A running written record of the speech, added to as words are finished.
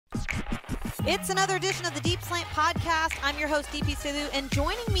It's another edition of the Deep Slant Podcast. I'm your host, DP Sidhu, and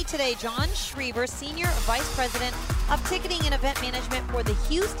joining me today, John Schriever, Senior Vice President of Ticketing and Event Management for the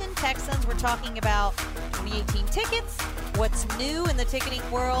Houston Texans. We're talking about 2018 tickets, what's new in the ticketing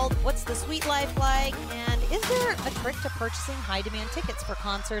world, what's the suite life like, and is there a trick to purchasing high-demand tickets for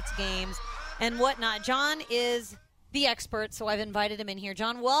concerts, games, and whatnot? John is the expert, so I've invited him in here.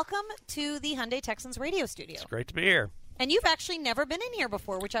 John, welcome to the Hyundai Texans radio studio. It's great to be here. And you've actually never been in here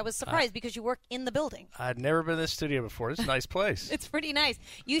before, which I was surprised because you work in the building. I'd never been in this studio before. It's a nice place. It's pretty nice.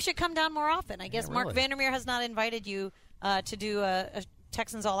 You should come down more often. I guess Yeah, Mark really. Vandermeer has not invited you to do a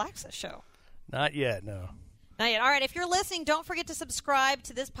Texans All Access show. Not yet, no. Not yet. All right, if you're listening, don't forget to subscribe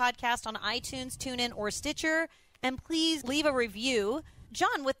to this podcast on iTunes, TuneIn, or Stitcher. And please leave a review.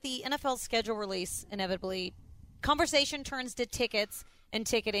 John, with the NFL schedule release, inevitably, conversation turns to tickets and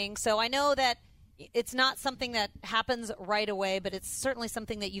ticketing. So I know that it's not something that happens right away, but it's certainly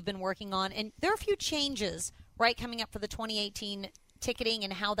something that you've been working on. And there are a few changes, right, coming up for the 2018 ticketing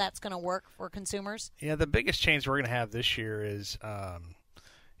and how that's going to work for consumers. Yeah, the biggest change we're going to have this year is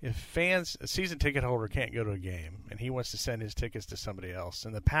if a season ticket holder can't go to a game and he wants to send his tickets to somebody else.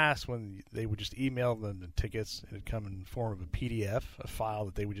 In the past, when they would just email them the tickets, it would come in the form of a PDF, a file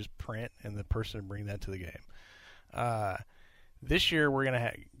that they would just print, and the person would bring that to the game. This year, we're going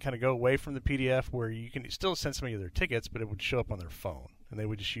to kind of go away from the PDF where you can still send somebody their tickets, but it would show up on their phone, and they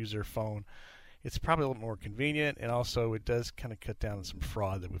would just use their phone. It's probably a little more convenient, and also it does kind of cut down on some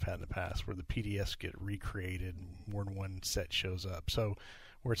fraud that we've had in the past where the PDFs get recreated and more than one set shows up. So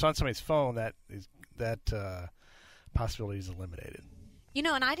where it's on somebody's phone, that possibility is eliminated. You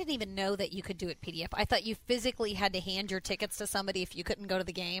know, and I didn't even know that you could do it PDF. I thought you physically had to hand your tickets to somebody if you couldn't go to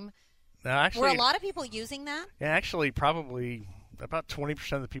the game. Now, actually, Were a lot of people using that? Yeah, actually, probably about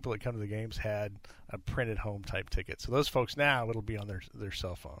 20% of the people that come to the games had a printed home type ticket. So those folks now, it'll be on their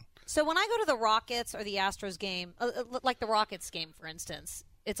cell phone. So when I go to the Rockets or the Astros game, like the Rockets game, for instance,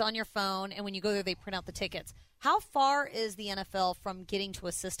 it's on your phone, and when you go there, they print out the tickets. How far is the NFL from getting to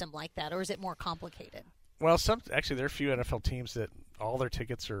a system like that, or is it more complicated? Well, there are a few NFL teams that all their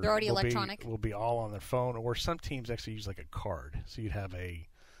tickets They're already electronic? will be all on their phone, or some teams actually use like a card. So you'd have a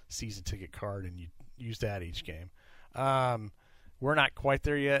season ticket card, and you use that each game. We're not quite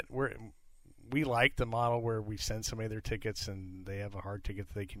there yet. We like the model where we send somebody their tickets, and they have a hard ticket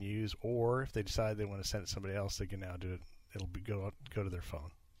that they can use, or if they decide they want to send it to somebody else, they can now do it. It'll go to their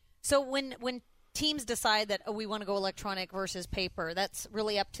phone. So when teams decide that we want to go electronic versus paper, that's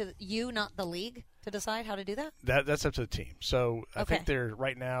really up to you, not the league, to decide how to do that? That's up to the team. So I Okay. think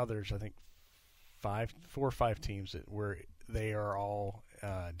right now there's 4 or 5 teams where they are all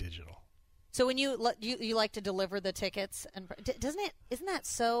digital. So when you like to deliver the tickets, and isn't that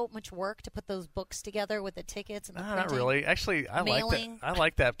so much work to put those books together with the tickets and the Not printing? really. Actually, Mailing. I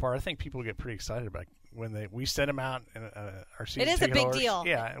like that part. I think people get pretty excited about when we send them out. And our season It is a ticket big holders, deal.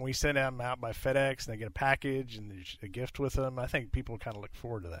 Yeah, and we send them out by FedEx, and they get a package and there's a gift with them. I think people kind of look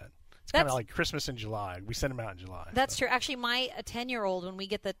forward to that. It's kind of like Christmas in July. We send them out in July. That's true. Actually, my 10-year-old, when we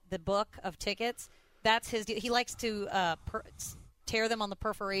get the book of tickets, that's his deal. He likes to tear them on the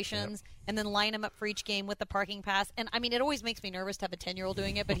perforations and then line them up for each game with the parking pass. And I mean, it always makes me nervous to have a 10-year-old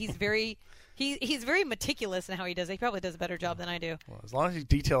doing it, but he's very he's very meticulous in how he does it. He probably does a better job than I do. Well, as long as he's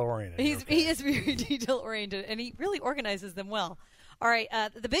detail oriented. He is very detail oriented, and he really organizes them well. All right,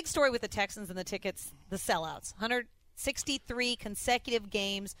 the big story with the Texans and the tickets, the sellouts. 163 consecutive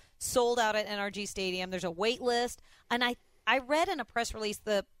games sold out at NRG Stadium. There's a wait list, and I read in a press release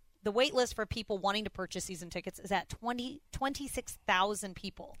the wait list for people wanting to purchase season tickets is at 26,000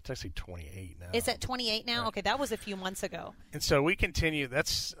 people. It's actually 28 now. It's at 28 now? Right. Okay, that was a few months ago. And so we continue.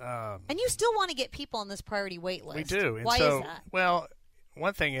 That's And you still want to get people on this priority wait list. we do. And Why so, is that? Well,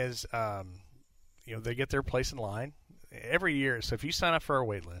 one thing is, they get their place in line every year. So if you sign up for our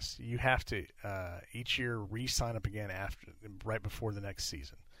wait list, you have to each year re-sign up again right before the next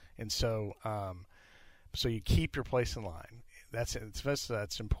season. And so, so you keep your place in line. That's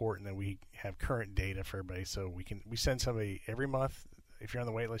important that we have current data for everybody. So we send somebody every month. If you're on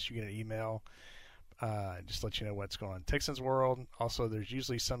the wait list, you get an email. Just let you know what's going on. Texans World. Also, there's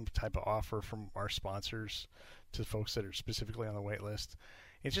usually some type of offer from our sponsors to folks that are specifically on the wait list.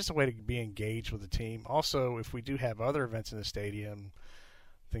 It's just a way to be engaged with the team. Also, if we do have other events in the stadium,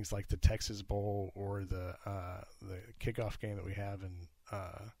 things like the Texas Bowl or the kickoff game that we have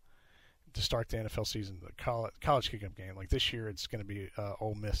to start the NFL season, the college kickoff game. Like this year, it's going to be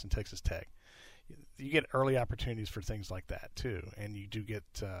Ole Miss and Texas Tech. You get early opportunities for things like that too, and you do get.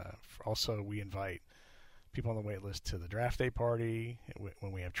 Also, we invite people on the wait list to the draft day party.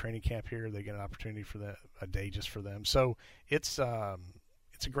 When we have training camp here, they get an opportunity for that, a day just for them. So it's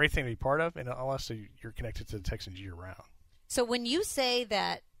it's a great thing to be part of, and also you're connected to the Texans year round. So when you say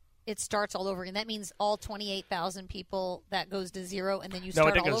that it starts all over again, that means all 28,000 people, that goes to zero, and then you start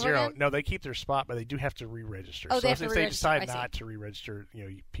all over again? No, it didn't go zero. No, they keep their spot, but they do have to re-register. Oh, so if they decide not to re-register,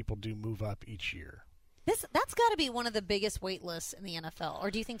 people do move up each year. That's got to be one of the biggest wait lists in the NFL.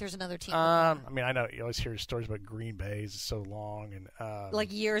 Or do you think there's another team? I mean, I know you always hear stories about Green Bay's is so long, and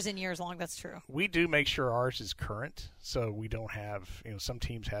like years and years long. That's true. We do make sure ours is current, so we don't have. Some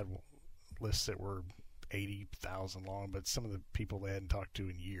teams had lists that were 80,000 long, but some of the people they hadn't talked to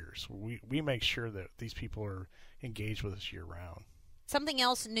in years. We make sure that these people are engaged with us year round. Something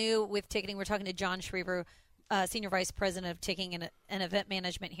else new with ticketing. We're talking to John Schriever, Senior Vice President of Ticketing and Event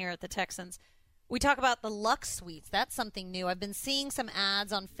Management here at the Texans. We talk about the Lux Suites. That's something new. I've been seeing some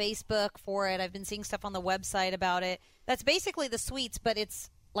ads on Facebook for it. I've been seeing stuff on the website about it. That's basically the suites, but it's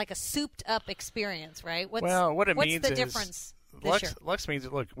like a souped-up experience, right? What's the difference this year? Lux means,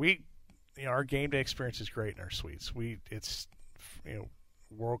 look, our game day experience is great in our suites. It's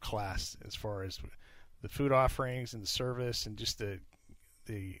world class as far as the food offerings and the service and just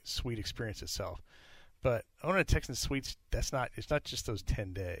the suite experience itself. But owning a Texans Suites, it's not just those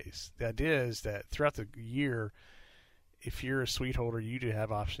 10 days. The idea is that throughout the year, if you're a suite holder, you do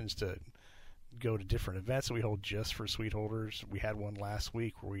have options to go to different events that we hold just for suite holders. We had one last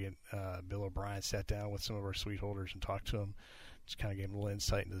week where Bill O'Brien sat down with some of our suite holders and talked to them, just kind of gave them a little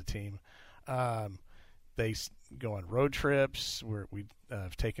insight into the team. They go on road trips where we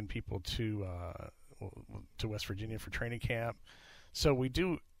have taken people to West Virginia for training camp. So we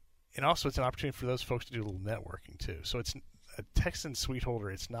do. And also, it's an opportunity for those folks to do a little networking too. So it's a Texan suite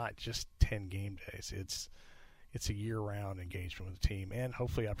holder. It's not just 10 game days. It's a year-round engagement with the team, and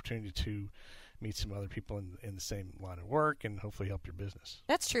hopefully opportunity to meet some other people in the same line of work, and hopefully help your business.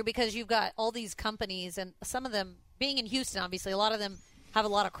 That's true, because you've got all these companies, and some of them being in Houston, obviously, a lot of them have a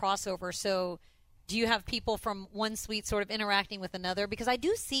lot of crossover. So do you have people from one suite sort of interacting with another? Because I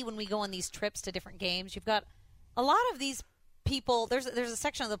do see when we go on these trips to different games, you've got a lot of these people, there's a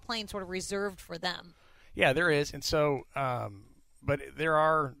section of the plane sort of reserved for them. Yeah, there is. And so, but there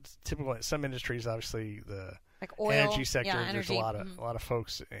are typical, some industries, obviously the like oil, energy sector, energy. There's a lot of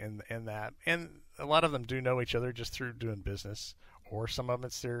folks in that. And a lot of them do know each other just through doing business, or some of them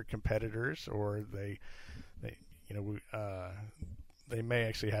it's their competitors, or they may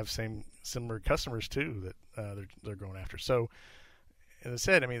actually have similar customers too that they're going after. So, as I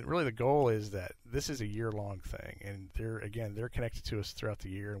said, I mean, really the goal is that this is a year-long thing, and they're connected to us throughout the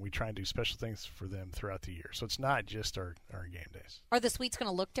year, and we try and do special things for them throughout the year. So it's not just our game days. Are the suites going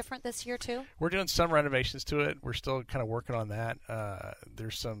to look different this year too? We're doing some renovations to it. We're still kind of working on that.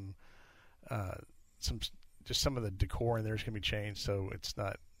 There's some of the decor in there is going to be changed, so that's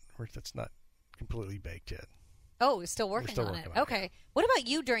not completely baked yet. Oh, we're still working on it. Okay. What about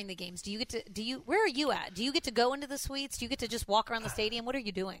you during the games? Where are you at? Do you get to go into the suites? Do you get to just walk around the stadium? What are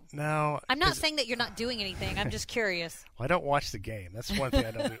you doing? No. I'm not saying that you're not doing anything. I'm just curious. Well, I don't watch the game. That's one thing I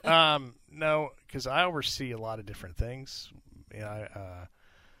don't do. No, because I oversee a lot of different things.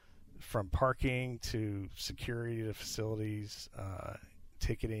 From parking to security to facilities,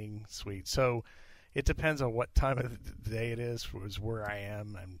 ticketing, suites. So it depends on what time of the day it is where I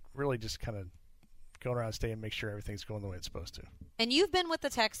am. I'm really just kind of going around the stadium and make sure everything's going the way it's supposed to. And you've been with the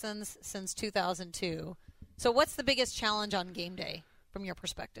Texans since 2002. So what's the biggest challenge on game day from your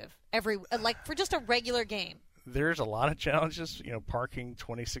perspective? For just a regular game. There's a lot of challenges. Parking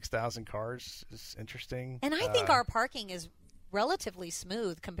 26,000 cars is interesting. And I think our parking is relatively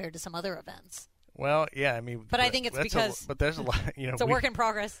smooth compared to some other events. Well, yeah, I mean, but I think it's because but there's a lot. It's a work in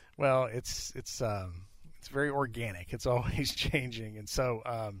progress. Well, it's very organic. It's always changing, and so.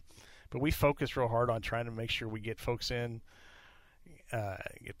 But we focus real hard on trying to make sure we get folks in,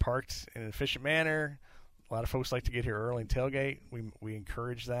 get parked in an efficient manner. A lot of folks like to get here early and tailgate. We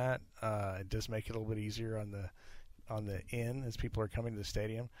encourage that. It does make it a little bit easier on the in as people are coming to the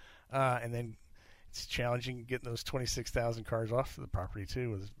stadium. And then it's challenging getting those 26,000 cars off the property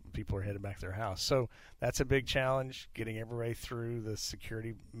too, as people are headed back to their house. So that's a big challenge, getting everybody through the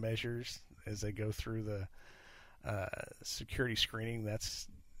security measures as they go through the security screening. That's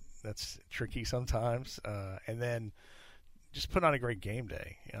tricky sometimes. And then just put on a great game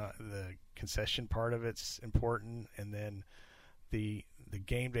day. The concession part of it's important, and then the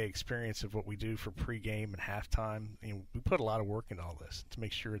game day experience of what we do for pregame and halftime. We put a lot of work into all this to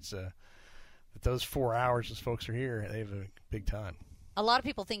make sure it's that those 4 hours as folks are here, they have a big time. A lot of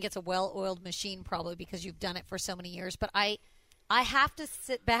people think it's a well-oiled machine probably because you've done it for so many years, but I have to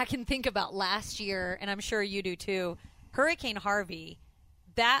sit back and think about last year, and I'm sure you do too, Hurricane Harvey.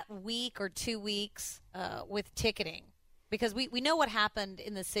 That week or 2 weeks with ticketing, because we know what happened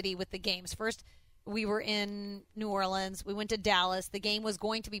in the city with the games. First, we were in New Orleans. We went to Dallas. The game was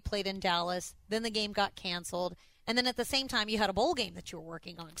going to be played in Dallas. Then the game got canceled. And then at the same time, you had a bowl game that you were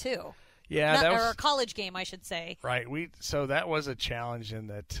working on, too. Yeah, or a college game, I should say. Right. So that was a challenge in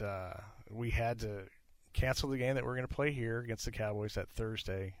that we had to cancel the game that we're going to play here against the Cowboys that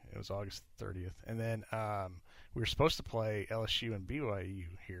Thursday. It was August 30th. And then we were supposed to play LSU and BYU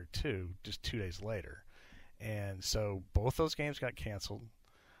here, too, just 2 days later. And so both those games got canceled,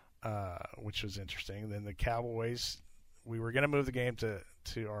 which was interesting. Then the Cowboys, we were going to move the game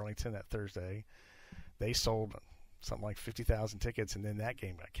to Arlington that Thursday. They sold something like 50,000 tickets, and then that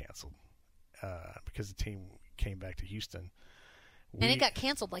game got canceled because the team came back to Houston. And it got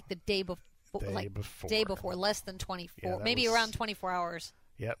canceled like the day before. Day before, less than 24, maybe around 24 hours.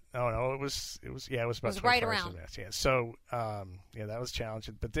 Yep. Oh no, it was about right around. Yeah. So that was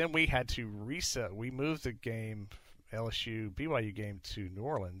challenging. But then we had to reset. We moved the game, LSU BYU game, to New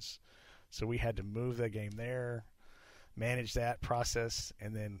Orleans, so we had to move that game there, manage that process,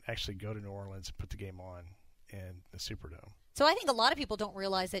 and then actually go to New Orleans and put the game on in the Superdome. So I think a lot of people don't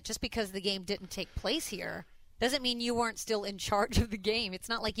realize that just because the game didn't take place here doesn't mean you weren't still in charge of the game. It's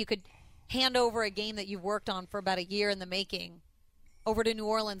not like you could hand over a game that you've worked on for about a year in the making over to New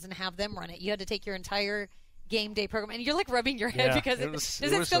Orleans and have them run it. You had to take your entire game day program, and you're like rubbing your head because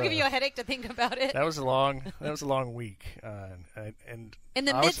does it still give you a headache to think about it? That was a long week, and in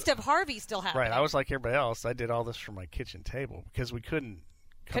the midst of Harvey still happening. Right, I was like everybody else. I did all this from my kitchen table because we couldn't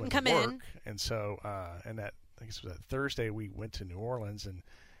come in, and so and that I guess it was that Thursday we went to New Orleans, and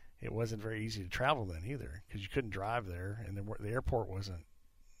it wasn't very easy to travel then either because you couldn't drive there, and the airport wasn't.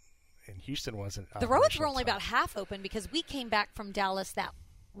 And Houston wasn't. The roads were only about half open because we came back from Dallas that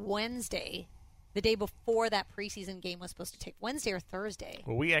Wednesday, the day before that preseason game was supposed to take. Wednesday or Thursday.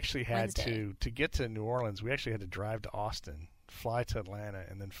 Well, we actually had to get to New Orleans. We actually had to drive to Austin, fly to Atlanta,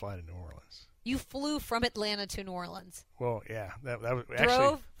 and then fly to New Orleans. You flew from Atlanta to New Orleans. Well, yeah, that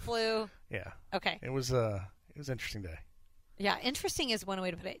was flew. Yeah. Okay. It was an interesting day. Yeah, interesting is one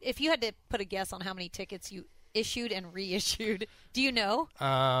way to put it. If you had to put a guess on how many tickets you issued and reissued, do you know?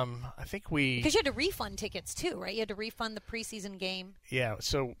 I think because you had to refund tickets too, right? You had to refund the preseason game. Yeah,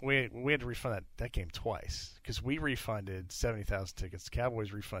 so we had to refund that game twice because we refunded 70,000 tickets. The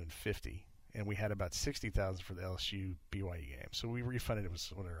Cowboys refunded 50, and we had about 60,000 for the LSU BYU game. So we refunded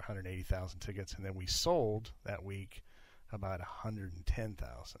 180,000 tickets, and then we sold that week about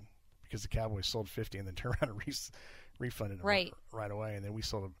 110,000 because the Cowboys sold 50 and then turned around and refunded them right away, and then we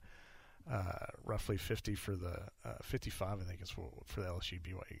sold roughly 50 for the 55, I think, is for the LSU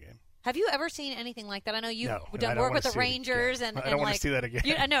BYU game. Have you ever seen anything like that? I know you've done work with the Rangers, and I don't want to see that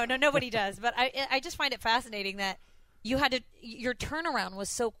again. No, nobody does. But I just find it fascinating that your turnaround was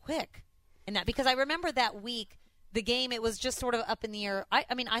so quick in that, because I remember that week the game, it was just sort of up in the air.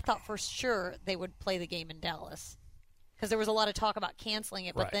 I mean, I thought for sure they would play the game in Dallas because there was a lot of talk about canceling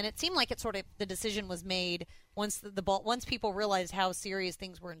it, but then it seemed like the decision was made once once people realized how serious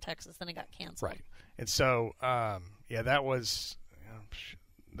things were in Texas, then it got canceled. Right, and so that was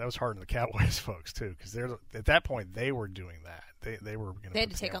hard on the Cowboys folks too, because at that point they were doing that. They were going to had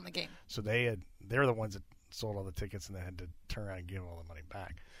to take on the game, so they're the ones that sold all the tickets and they had to turn around and give all the money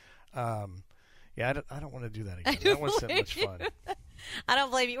back. I don't want to do that again. That wasn't much fun. I don't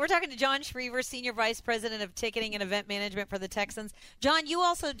blame you. We're talking to John Schriever, Senior Vice President of Ticketing and Event Management for the Texans. John, you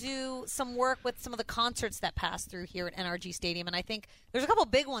also do some work with some of the concerts that pass through here at NRG Stadium, and I think there's a couple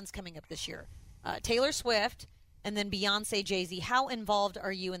big ones coming up this year. Taylor Swift and then Beyonce, Jay-Z. How involved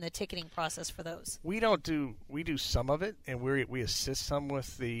are you in the ticketing process for those? We do some of it, and we assist some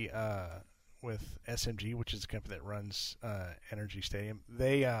with the with SMG, which is the company that runs NRG Stadium.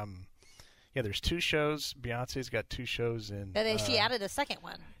 They there's two shows. Beyonce's got two shows in. She added a second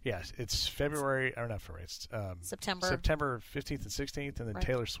one. Yes, it's February, or not February. It's September 15th and 16th, and then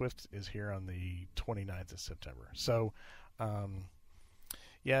Taylor Swift is here on the 29th of September. So,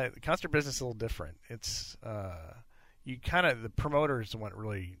 the concert business is a little different. It's the promoter is the one that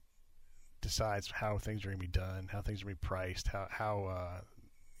really decides how things are going to be done, how things are going to be priced, how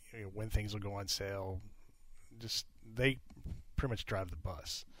when things will go on sale. Just they pretty much drive the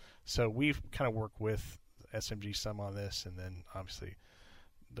bus. So we've kind of worked with SMG some on this, and then obviously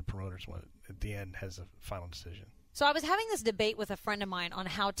the promoter's one at the end has a final decision. So I was having this debate with a friend of mine on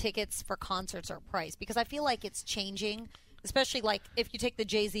how tickets for concerts are priced, because I feel like it's changing, especially like if you take the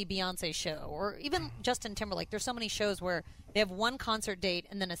Jay-Z Beyonce show or even Justin Timberlake. There's so many shows where they have one concert date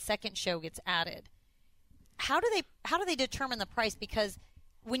and then a second show gets added. How do they determine the price? Because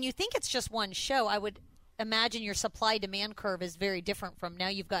when you think it's just one show, I would imagine your supply-demand curve is very different from now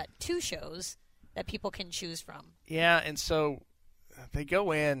you've got two shows that people can choose from. Yeah, and so they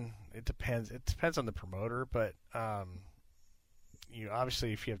go in. It depends. It depends on the promoter, but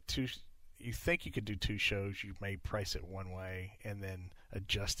obviously if you have two, you think you could do two shows, you may price it one way and then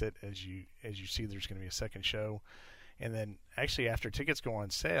adjust it as you see there's going to be a second show. And then actually after tickets go on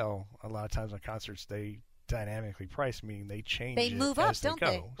sale, a lot of times on concerts they dynamically price, meaning they change They it move as up, they don't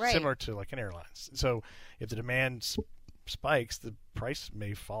go, they? Right. similar to like an airlines. So if the demand spikes, the price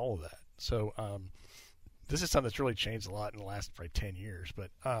may follow that. So this is something that's really changed a lot in the last probably 10 years.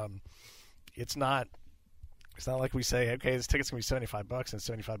 But it's not like we say, okay, this ticket's going to be $75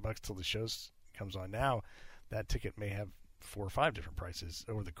 and $75 till the show comes on. Now that ticket may have 4 or 5 different prices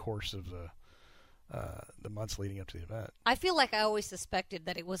over the course of the months leading up to the event. I feel like I always suspected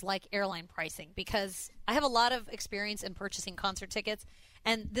that it was like airline pricing because I have a lot of experience in purchasing concert tickets.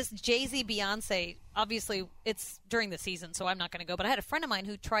 And this Jay-Z Beyonce, obviously it's during the season, so I'm not going to go. But I had a friend of mine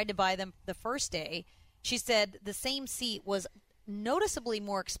who tried to buy them the first day. She said the same seat was noticeably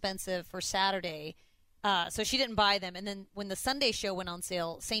more expensive for Saturday, so she didn't buy them. And then when the Sunday show went on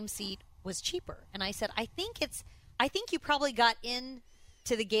sale, same seat was cheaper. And I said, I think you probably got in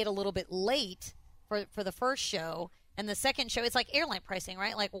to the gate a little bit late for the first show, and the second show, it's like airline pricing,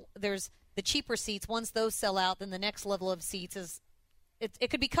 right? Like there's the cheaper seats. Once those sell out, then the next level of seats is it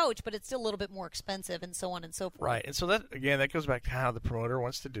could be coach, but it's still a little bit more expensive, and so on and so forth. Right, and so that goes back to how the promoter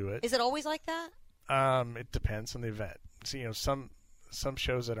wants to do it. Is it always like that? It depends on the event. So, some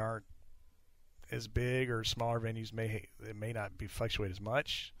shows that aren't as big or smaller venues may not be fluctuate as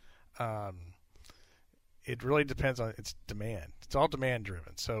much. It really depends on its demand. It's all demand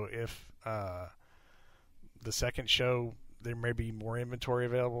driven. So if the second show there may be more inventory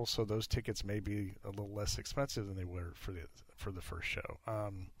available, so those tickets may be a little less expensive than they were for the first show.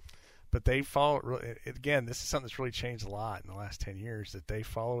 But they follow again. This is something that's really changed a lot in the last 10 years. That they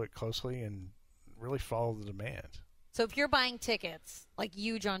follow it closely and really follow the demand. So if you're buying tickets, like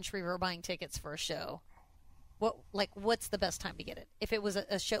you, John Schriever, are buying tickets for a show, what's the best time to get it? If it was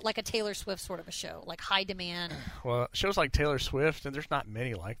a show like a Taylor Swift sort of a show, like high demand. Well, shows like Taylor Swift, and there's not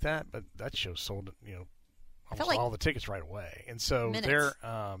many like that, but that show sold almost all the tickets right away, and so minutes. They're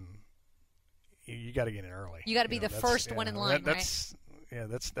you got to get in early. You got to be the first one in line, right? Yeah,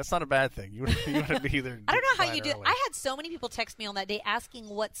 that's not a bad thing. You want to be there. I don't know how you do it. I had so many people text me on that day asking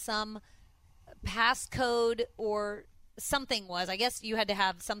what some passcode or something was. I guess you had to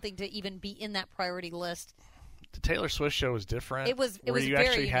have something to even be in that priority list. The Taylor Swift show was different. It was you very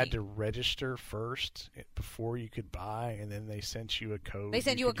actually unique. had to register first before you could buy, and then they sent you a code. They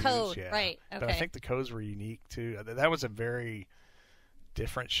sent you a code, yeah. right? Okay. But I think the codes were unique too. That was a very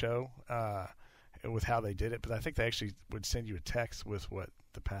different show with how they did it. But I think they actually would send you a text with what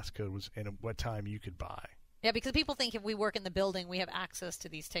the passcode was and what time you could buy. Yeah, because people think if we work in the building, we have access to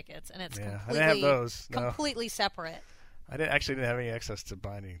these tickets, and it's I didn't have those. No. Completely separate. I didn't have any access to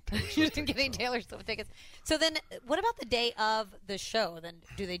buy any Taylor Swift You didn't get any tickets, Taylor Swift tickets. So then what about the day of the show? Then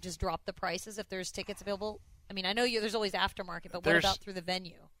do they just drop the prices if there's tickets available? I mean, I know there's always aftermarket, but what about through the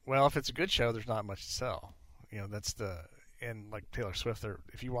venue? Well, if it's a good show, there's not much to sell. That's and like Taylor Swift,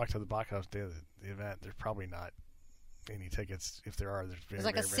 if you walk to the box office day of the event, there's probably not any tickets. If there are, there's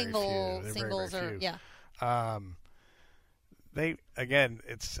like very, a single, very few. singles very, very or few. yeah.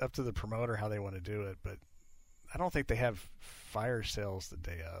 It's up to the promoter how they want to do it, but I don't think they have fire sales the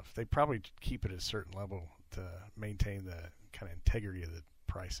day of. They probably keep it at a certain level to maintain the kind of integrity of the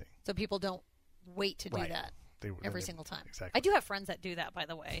pricing. So people don't wait to do that every single time. Exactly. I do have friends that do that, by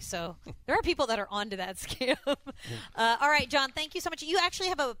the way. So there are people that are onto that scam. All right, John, thank you so much. You actually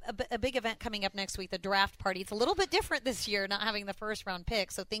have a big event coming up next week, the draft party. It's a little bit different this year, not having the first round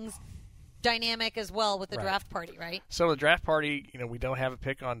pick. So things dynamic as well with the draft party, right? So the draft party, we don't have a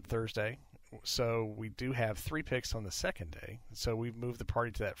pick on Thursday. So we do have 3 picks on the second day. So we've moved the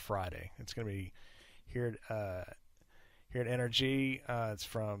party to that Friday. It's going to be here at NRG. It's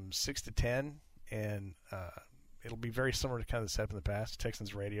from 6 to 10, and it'll be very similar to kind of the setup in the past.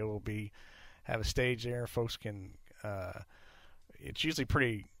 Texans Radio will have a stage there. Folks can. It's usually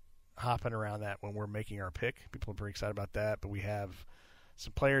pretty hopping around that when we're making our pick. People are very excited about that. But we have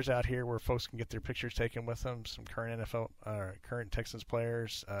some players out here where folks can get their pictures taken with them. Some current current Texans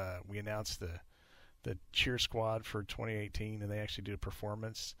players. We announced the cheer squad for 2018, and they actually do a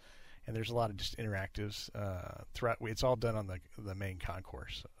performance. And there's a lot of just interactives throughout. It's all done on the main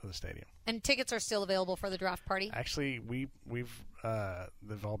concourse of the stadium. And tickets are still available for the draft party? Actually,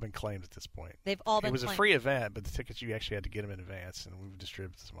 they've all been claimed at this point. They've all been claimed. It was a free event, but the tickets, you actually had to get them in advance, and we've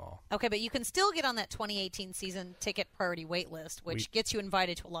distributed them all. Okay, but you can still get on that 2018 season ticket priority wait list, which gets you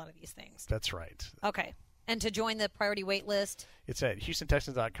invited to a lot of these things. That's right. Okay. And to join the priority wait list? It's at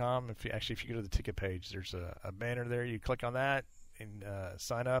HoustonTexans.com. If you go to the ticket page, there's a banner there. You click on that and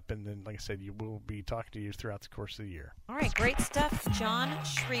sign up, and then, like I said, you will be talking to you throughout the course of the year. All right, great stuff. John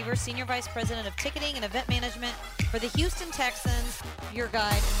Schriever, Senior Vice President of Ticketing and Event Management for the Houston Texans, your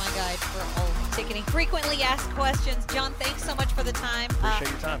guide and my guide for all ticketing. Frequently asked questions. John, thanks so much for the time. Appreciate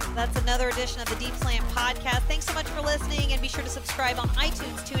your time. That's another edition of the Deep Slant Podcast. Thanks so much for listening, and be sure to subscribe on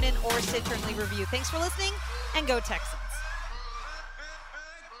iTunes, TuneIn, or Stitcher and leave a review. Thanks for listening, and go Texans.